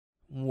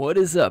What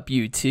is up,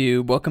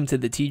 YouTube? Welcome to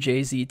the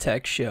TJZ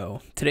Tech Show.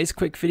 Today's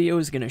quick video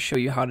is going to show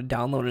you how to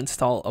download and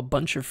install a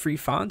bunch of free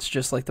fonts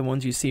just like the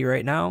ones you see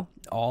right now,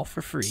 all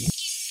for free.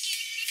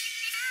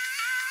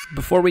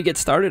 Before we get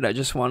started, I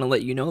just want to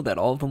let you know that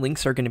all the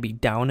links are going to be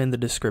down in the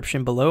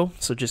description below,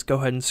 so just go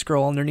ahead and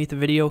scroll underneath the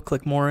video,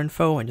 click more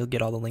info, and you'll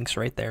get all the links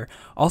right there.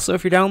 Also,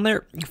 if you're down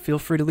there, feel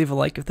free to leave a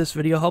like if this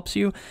video helps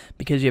you,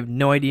 because you have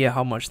no idea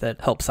how much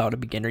that helps out a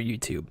beginner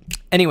YouTube.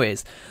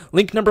 Anyways,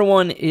 link number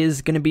one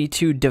is going to be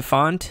to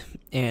DaFont,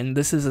 and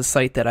this is a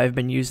site that I've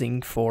been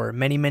using for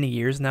many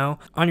years now.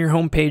 On your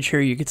home page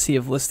here, you can see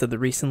a list of the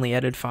recently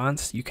added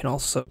fonts. You can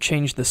also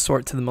change the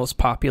sort to the most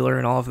popular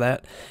and all of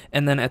that.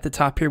 And then at the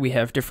top here, we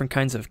have different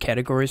kinds of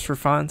categories for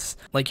fonts.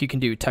 Like you can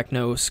do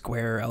techno,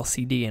 square,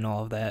 LCD, and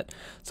all of that.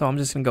 So I'm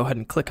just going to go ahead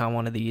and click on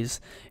one of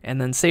these.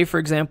 And then say, for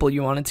example,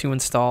 you wanted to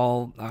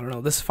install, I don't know,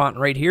 this font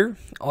right here.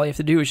 All you have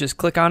to do is just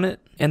click on it,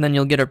 and then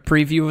you'll get a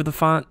preview of the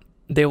font.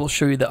 They will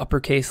show you the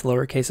uppercase,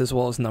 lowercase, as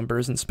well as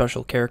numbers and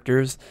special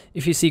characters.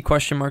 If you see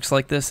question marks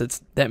like this,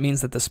 that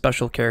means that the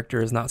special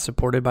character is not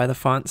supported by the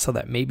font, so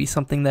that may be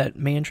something that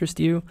may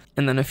interest you.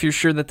 And then if you're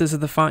sure that this is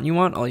the font you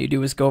want, all you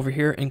do is go over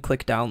here and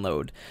click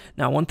download.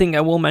 Now, one thing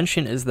I will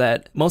mention is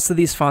that most of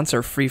these fonts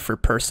are free for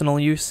personal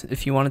use.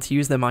 If you wanted to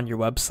use them on your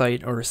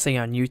website or say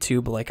on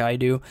YouTube like I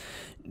do,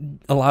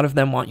 a lot of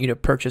them want you to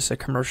purchase a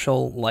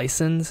commercial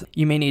license.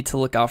 You may need to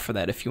look out for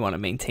that if you want to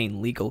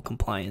maintain legal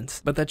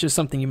compliance, but that's just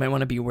something you might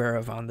want to be aware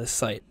of on this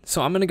site.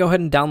 So I'm going to go ahead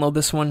and download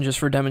this one just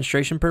for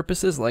demonstration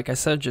purposes. Like I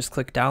said, just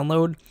click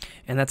download,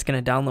 and that's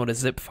going to download a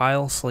zip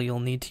file, so you'll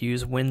need to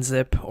use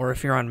WinZip, or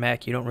if you're on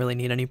Mac, you don't really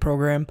need any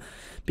program,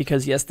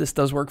 because yes, this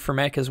does work for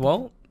Mac as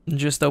well.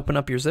 Just open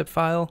up your zip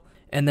file,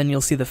 and then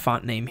you'll see the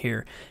font name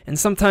here. And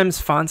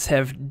sometimes fonts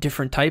have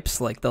different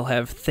types, like they'll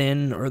have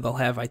thin or they'll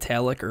have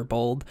italic or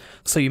bold.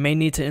 So you may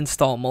need to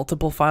install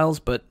multiple files,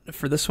 but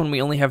for this one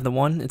we only have the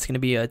one. It's going to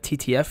be a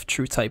TTF,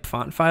 true type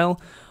font file.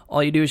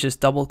 All you do is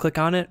just double click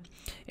on it.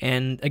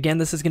 And again,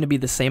 this is going to be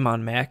the same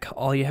on Mac.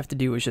 All you have to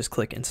do is just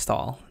click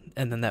install,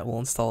 and then that will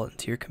install it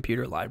into your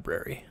computer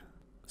library.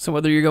 So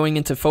whether you're going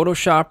into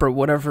Photoshop or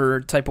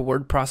whatever type of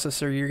word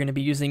processor you're going to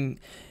be using,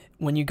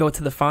 when you go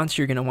to the fonts,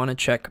 you're going to want to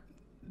check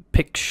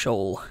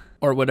Pixel,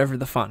 or whatever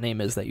the font name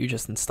is that you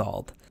just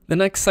installed. The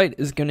next site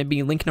is going to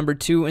be link number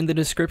 2 in the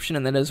description,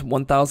 and that is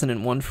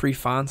 1001 free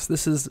fonts.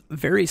 This is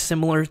very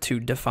similar to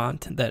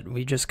DaFont that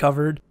we just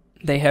covered.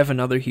 They have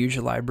another huge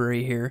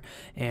library here,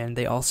 and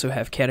they also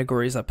have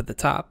categories up at the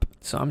top.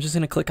 So I'm just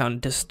going to click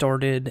on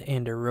distorted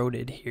and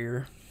eroded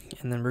here,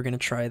 and then we're going to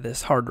try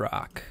this hard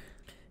rock.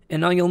 And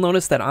now you'll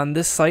notice that on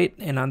this site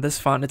and on this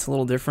font, it's a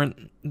little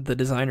different. The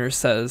designer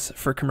says,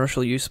 for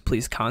commercial use,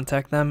 please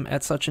contact them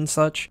at such and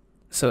such.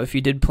 So if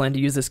you did plan to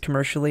use this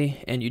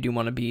commercially and you do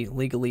want to be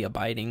legally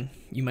abiding,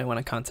 you might want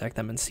to contact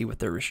them and see what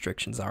their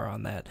restrictions are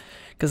on that.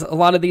 Because a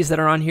lot of these that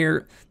are on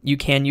here, you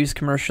can use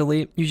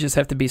commercially. You just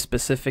have to be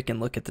specific and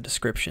look at the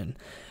description.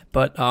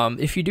 But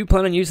if you do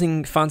plan on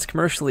using fonts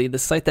commercially, the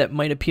site that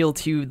might appeal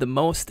to you the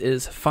most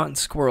is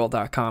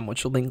fontsquirrel.com,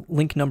 which will be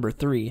link number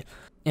 3.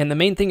 And the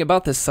main thing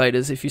about this site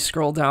is if you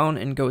scroll down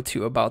and go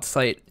to About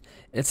Site,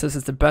 it says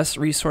it's the best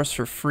resource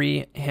for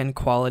free and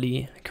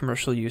quality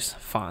commercial use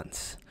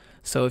fonts.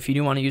 So if you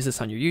do want to use this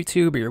on your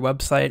YouTube or your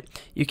website,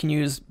 you can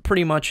use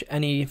pretty much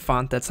any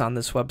font that's on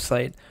this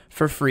website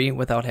for free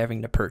without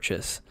having to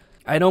purchase.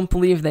 I don't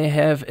believe they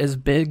have as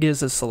big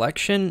as a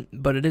selection,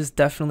 but it is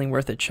definitely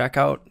worth a check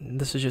out.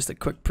 This is just a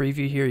quick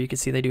preview here. You can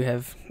see they do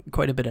have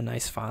quite a bit of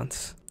nice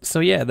fonts. So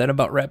yeah, that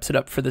about wraps it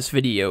up for this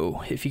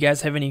video. If you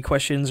guys have any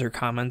questions or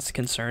comments,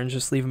 concerns,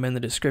 just leave them in the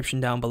description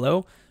down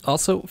below.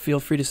 Also, feel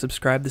free to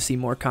subscribe to see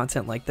more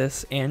content like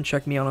this, and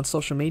check me out on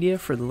social media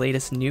for the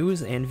latest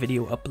news and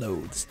video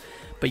uploads.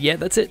 But yeah,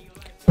 that's it.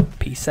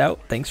 Peace out.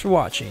 Thanks for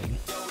watching.